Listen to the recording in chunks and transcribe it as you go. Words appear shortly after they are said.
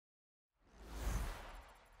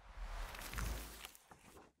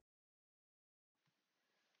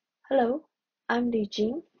Hello, I'm Li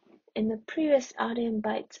Jing. In the previous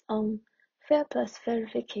RDMbites on FAIR plus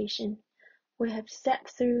FAIRification, we have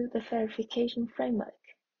stepped through the FAIRification framework.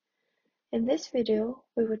 In this video,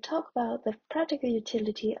 we will talk about the practical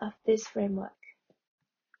utility of this framework.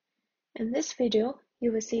 In this video,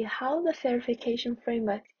 you will see how the FAIRification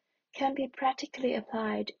framework can be practically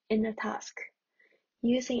applied in a task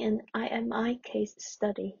using an IMI case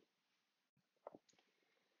study.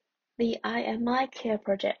 The IMI Care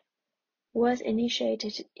project was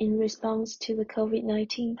initiated in response to the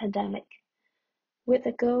COVID-19 pandemic, with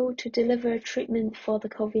the goal to deliver treatment for the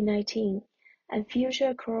COVID-19 and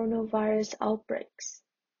future coronavirus outbreaks.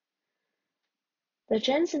 The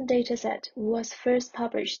Janssen dataset was first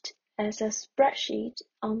published as a spreadsheet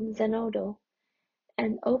on Zenodo,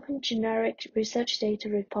 an open generic research data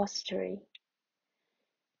repository.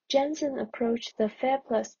 Janssen approached the FAIR+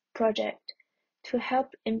 project to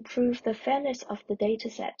help improve the fairness of the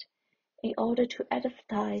dataset in order to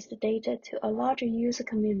advertise the data to a larger user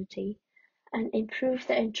community and improve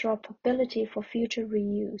the interoperability for future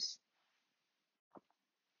reuse.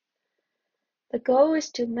 The goal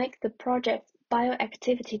is to make the project's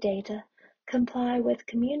bioactivity data comply with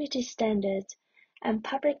community standards and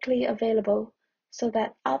publicly available so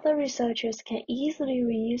that other researchers can easily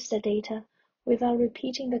reuse the data without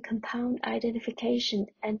repeating the compound identification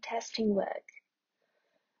and testing work.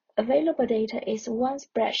 Available data is one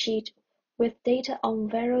spreadsheet with data on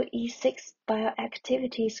viral E6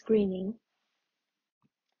 bioactivity screening.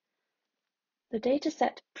 The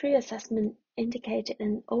dataset pre-assessment indicated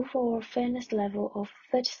an overall fairness level of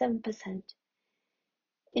 37%,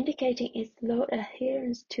 indicating its low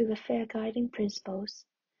adherence to the FAIR guiding principles.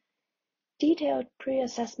 Detailed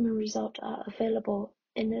pre-assessment results are available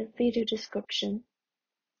in the video description.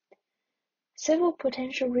 Several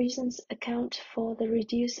potential reasons account for the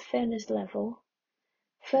reduced fairness level.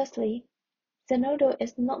 Firstly, Zenodo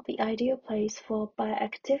is not the ideal place for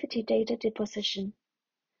bioactivity data deposition.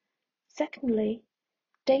 Secondly,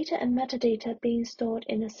 data and metadata being stored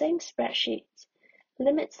in the same spreadsheet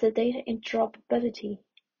limits the data interoperability.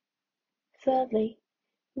 Thirdly,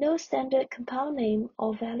 no standard compound name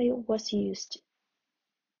or value was used.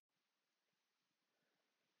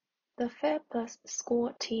 The FAIR+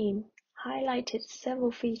 score team highlighted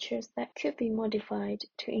several features that could be modified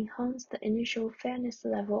to enhance the initial fairness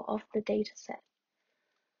level of the dataset.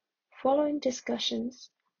 Following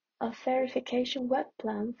discussions, a FAIRification work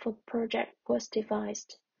plan for the project was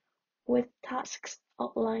devised, with tasks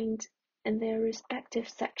outlined in their respective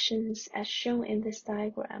sections as shown in this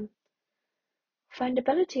diagram.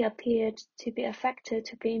 Findability appeared to be a factor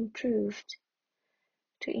to be improved.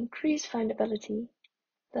 To increase findability,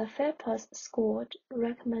 the FAIR+ score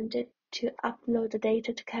recommended to upload the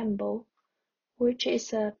data to Campbell, which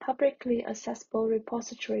is a publicly accessible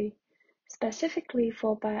repository specifically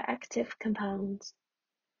for bioactive compounds.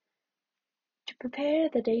 To prepare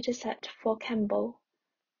the dataset for Campbell,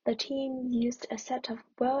 the team used a set of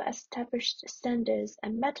well-established standards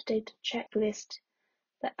and metadata checklists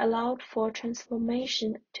that allowed for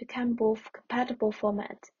transformation to Campbell-compatible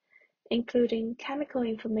formats, including chemical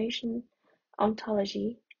information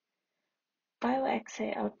ontology,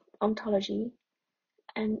 bioassay ontology,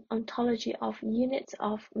 and ontology of units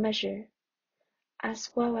of measure,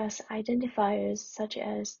 as well as identifiers such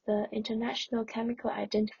as the International Chemical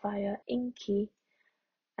Identifier INCI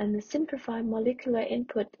and the Simplified Molecular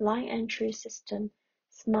Input Line Entry System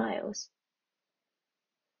SMILES.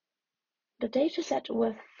 The dataset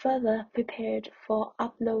was further prepared for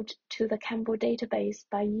upload to the Campbell database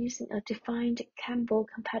by using a defined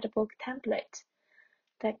Campbell-compatible template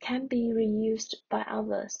that can be reused by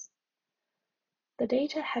others. The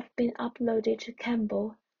data have been uploaded to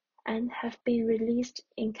Campbell and have been released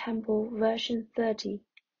in Campbell version 30.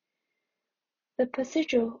 The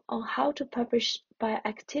procedure on how to publish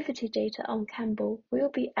bioactivity data on Campbell will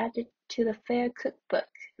be added to the FAIR cookbook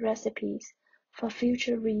recipes for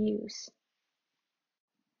future reuse.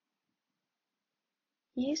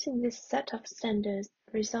 Using this set of standards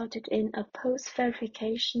resulted in a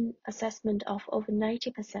post-FAIRification assessment of over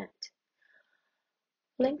 90%.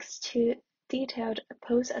 Links to detailed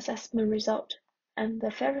post-assessment result and the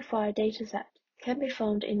verified dataset can be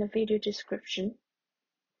found in the video description.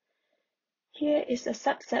 Here is a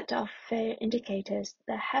subset of FAIR indicators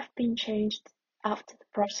that have been changed after the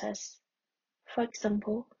process. For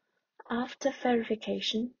example, after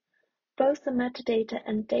FAIRification, both the metadata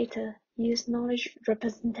and data use knowledge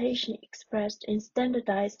representation expressed in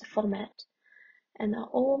standardized format and are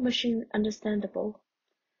all machine understandable.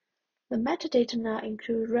 The metadata now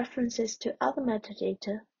include references to other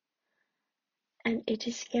metadata, and it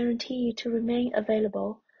is guaranteed to remain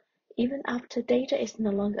available even after data is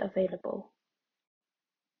no longer available.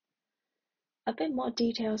 A bit more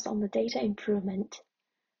details on the data improvement.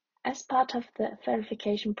 As part of the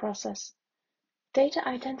FAIRification process, data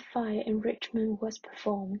identifier enrichment was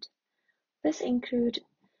performed. This included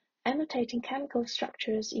annotating chemical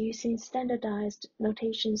structures using standardized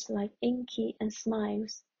notations like INCI and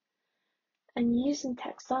SMILES, and using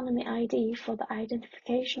taxonomy ID for the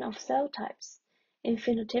identification of cell types in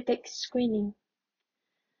phenotypic screening.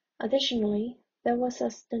 Additionally, there was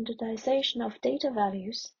a standardization of data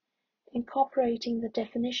values, incorporating the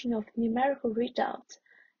definition of numerical readouts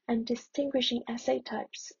and distinguishing assay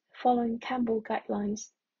types following Campbell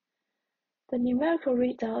guidelines. The numerical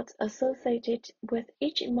readouts associated with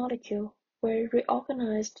each molecule were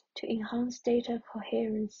reorganized to enhance data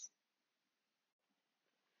coherence.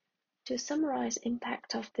 To summarize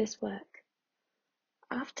impact of this work.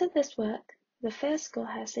 After this work, the FAIR score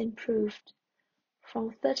has improved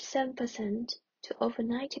from 37% to over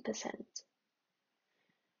 90%.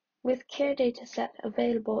 With CARE dataset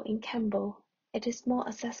available in Campbell, it is more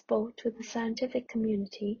accessible to the scientific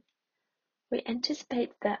community. We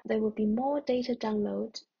anticipate that there will be more data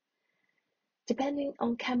download. Depending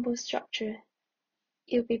on Campbell's structure,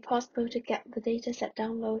 it will be possible to get the dataset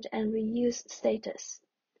download and reuse status.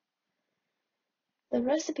 The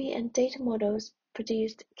recipe and data models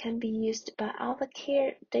produced can be used by other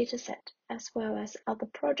CARE dataset as well as other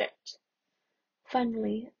projects.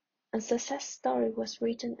 Finally, a success story was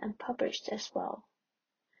written and published as well.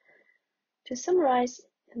 To summarize,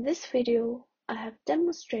 in this video, I have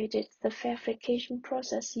demonstrated the FAIRification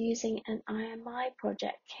process using an IMI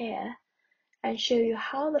project CARE and show you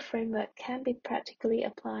how the framework can be practically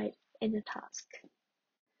applied in a task.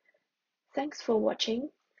 Thanks for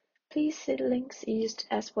watching. Please see the links used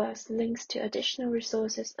as well as links to additional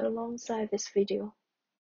resources alongside this video.